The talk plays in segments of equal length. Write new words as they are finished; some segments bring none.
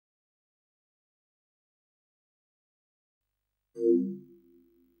Hey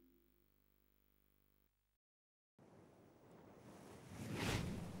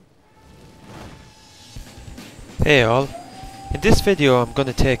all, in this video I'm going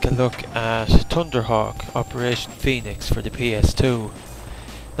to take a look at Thunderhawk Operation Phoenix for the PS2.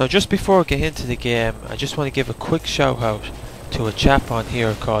 Now just before I get into the game, I just want to give a quick shout out to a chap on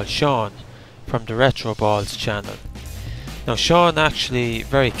here called Sean from the Retro Balls channel. Now Sean actually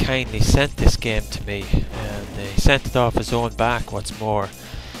very kindly sent this game to me, and he sent it off his own back what's more.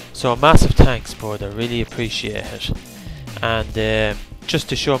 So massive thanks bud, I really appreciate it. And just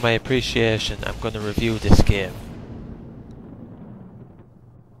to show my appreciation, I'm going to review this game.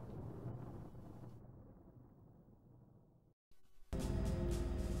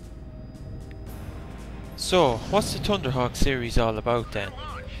 So, what's the Thunderhawk series all about then?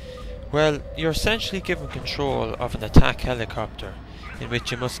 Well, you're essentially given control of an attack helicopter in which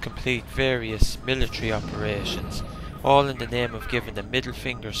you must complete various military operations, all in the name of giving a middle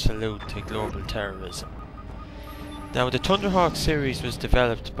finger salute to global terrorism. Now, the Thunderhawk series was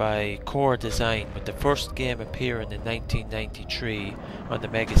developed by Core Design, with the first game appearing in 1993 on the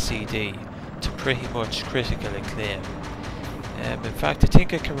MegaCD to pretty much critical acclaim. In fact, I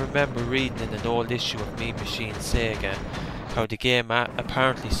think I can remember reading in an old issue of Mean Machine Sega how the game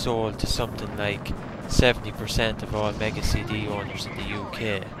apparently sold to something like 70% of all MegaCD owners in the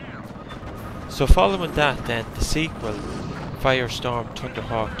UK. So following that then, the sequel, Firestorm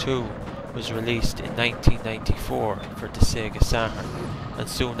Thunderhawk 2, was released in 1994 for the Sega Saturn, and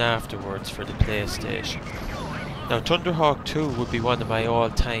soon afterwards for the PlayStation. Now Thunderhawk 2 would be one of my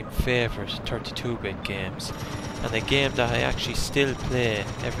all-time favourite 32-bit games, and a game that I actually still play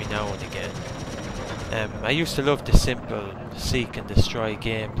every now and again. I used to love the simple seek and destroy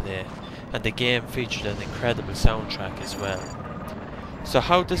gameplay, and the game featured an incredible soundtrack as well. So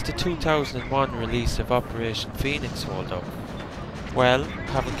how does the 2001 release of Operation Phoenix hold up? Well,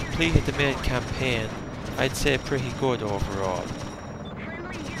 having completed the main campaign, I'd say pretty good overall.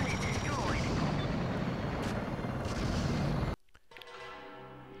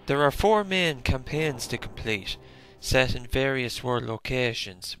 There are 4 main campaigns to complete, set in various world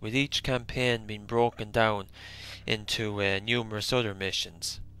locations, with each campaign being broken down into numerous other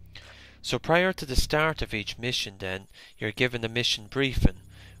missions. So prior to the start of each mission then, you're given a mission briefing,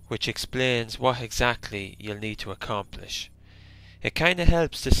 which explains what exactly you'll need to accomplish. It kinda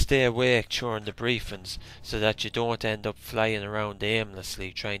helps to stay awake during the briefings, so that you don't end up flying around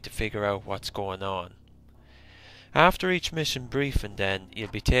aimlessly trying to figure out what's going on. After each mission briefing then, you'll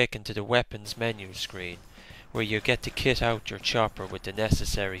be taken to the weapons menu screen, where you get to kit out your chopper with the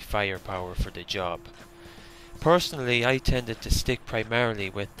necessary firepower for the job. Personally, I tended to stick primarily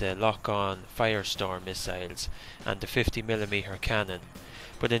with the lock-on Firestorm missiles and the 50mm cannon,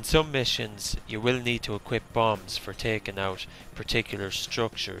 but in some missions you will need to equip bombs for taking out particular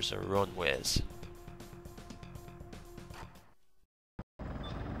structures or runways.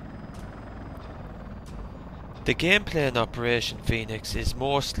 The gameplay in Operation Phoenix is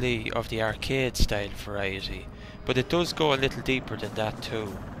mostly of the arcade style variety, but it does go a little deeper than that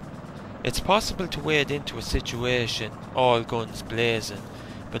too. It's possible to wade into a situation all guns blazing,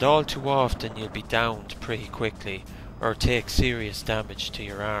 but all too often you'll be downed pretty quickly or take serious damage to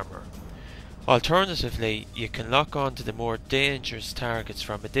your armour. Alternatively, you can lock on to the more dangerous targets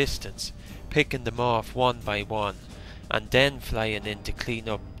from a distance, picking them off one by one, and then flying in to clean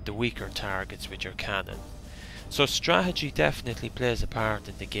up the weaker targets with your cannon. So strategy definitely plays a part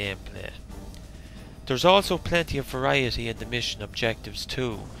in the gameplay. There's also plenty of variety in the mission objectives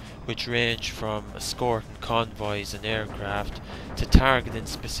too, which range from escorting convoys and aircraft to targeting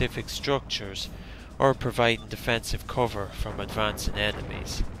specific structures or providing defensive cover from advancing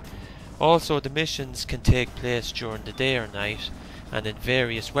enemies. Also, the missions can take place during the day or night and in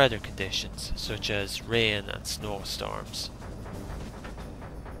various weather conditions such as rain and snowstorms.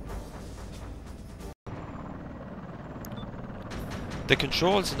 The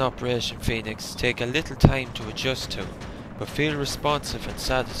controls in Operation Phoenix take a little time to adjust to, but feel responsive and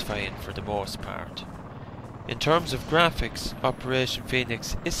satisfying for the most part. In terms of graphics, Operation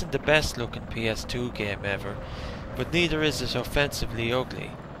Phoenix isn't the best looking PS2 game ever, but neither is it offensively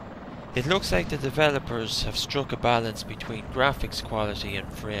ugly. It looks like the developers have struck a balance between graphics quality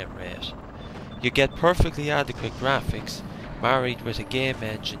and frame rate. You get perfectly adequate graphics, married with a game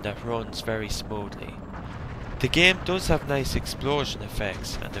engine that runs very smoothly. The game does have nice explosion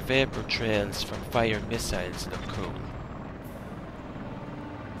effects, and the vapour trails from fired missiles look cool.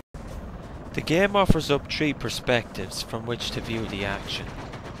 The game offers up 3 perspectives from which to view the action: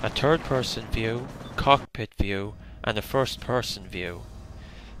 a third-person view, cockpit view, and a first-person view.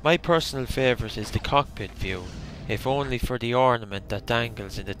 My personal favourite is the cockpit view. if only for the ornament that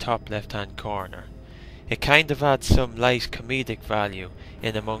dangles in the top left hand corner. It kind of adds some light comedic value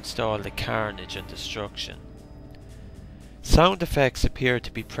in amongst all the carnage and destruction. Sound effects appear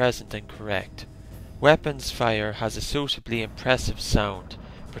to be present and correct. Weapons fire has a suitably impressive sound,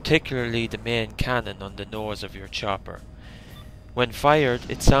 particularly the main cannon on the nose of your chopper. When fired,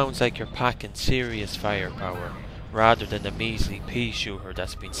 it sounds like you're packing serious firepower, rather than a measly pea shooter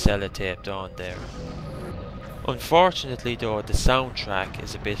that's been sellotaped on there. Unfortunately though, the soundtrack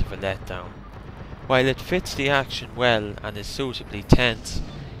is a bit of a letdown. While it fits the action well and is suitably tense,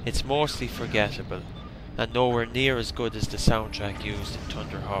 it's mostly forgettable, and nowhere near as good as the soundtrack used in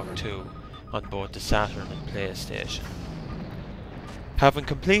Thunderhawk 2 on both the Saturn and PlayStation. Having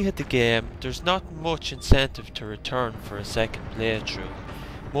completed the game, there's not much incentive to return for a second playthrough,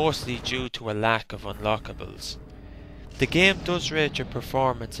 mostly due to a lack of unlockables. The game does rate your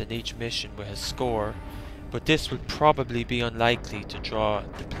performance in each mission with a score, but this will probably be unlikely to draw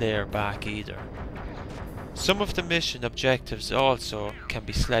the player back either. Some of the mission objectives also can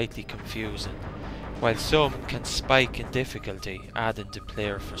be slightly confusing, while some can spike in difficulty, adding to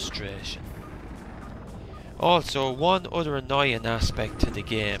player frustration. Also, one other annoying aspect to the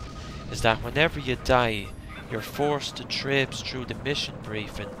game is that whenever you die, you're forced to traipse through the mission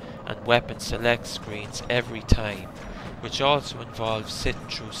briefing and weapon select screens every time, which also involves sitting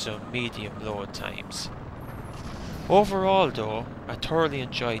through some medium load times. Overall though, I thoroughly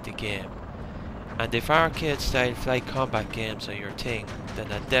enjoyed the game, and if arcade style flight combat games are your thing,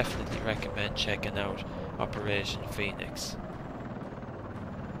 then I definitely recommend checking out Operation Phoenix.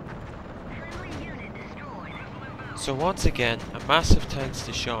 So once again, a massive thanks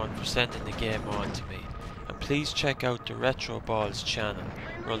to Sean for sending the game on to me, and please check out the Retro Balls channel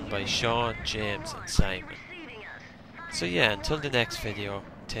run by Sean, James and Simon. So yeah, until the next video,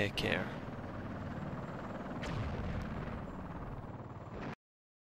 take care.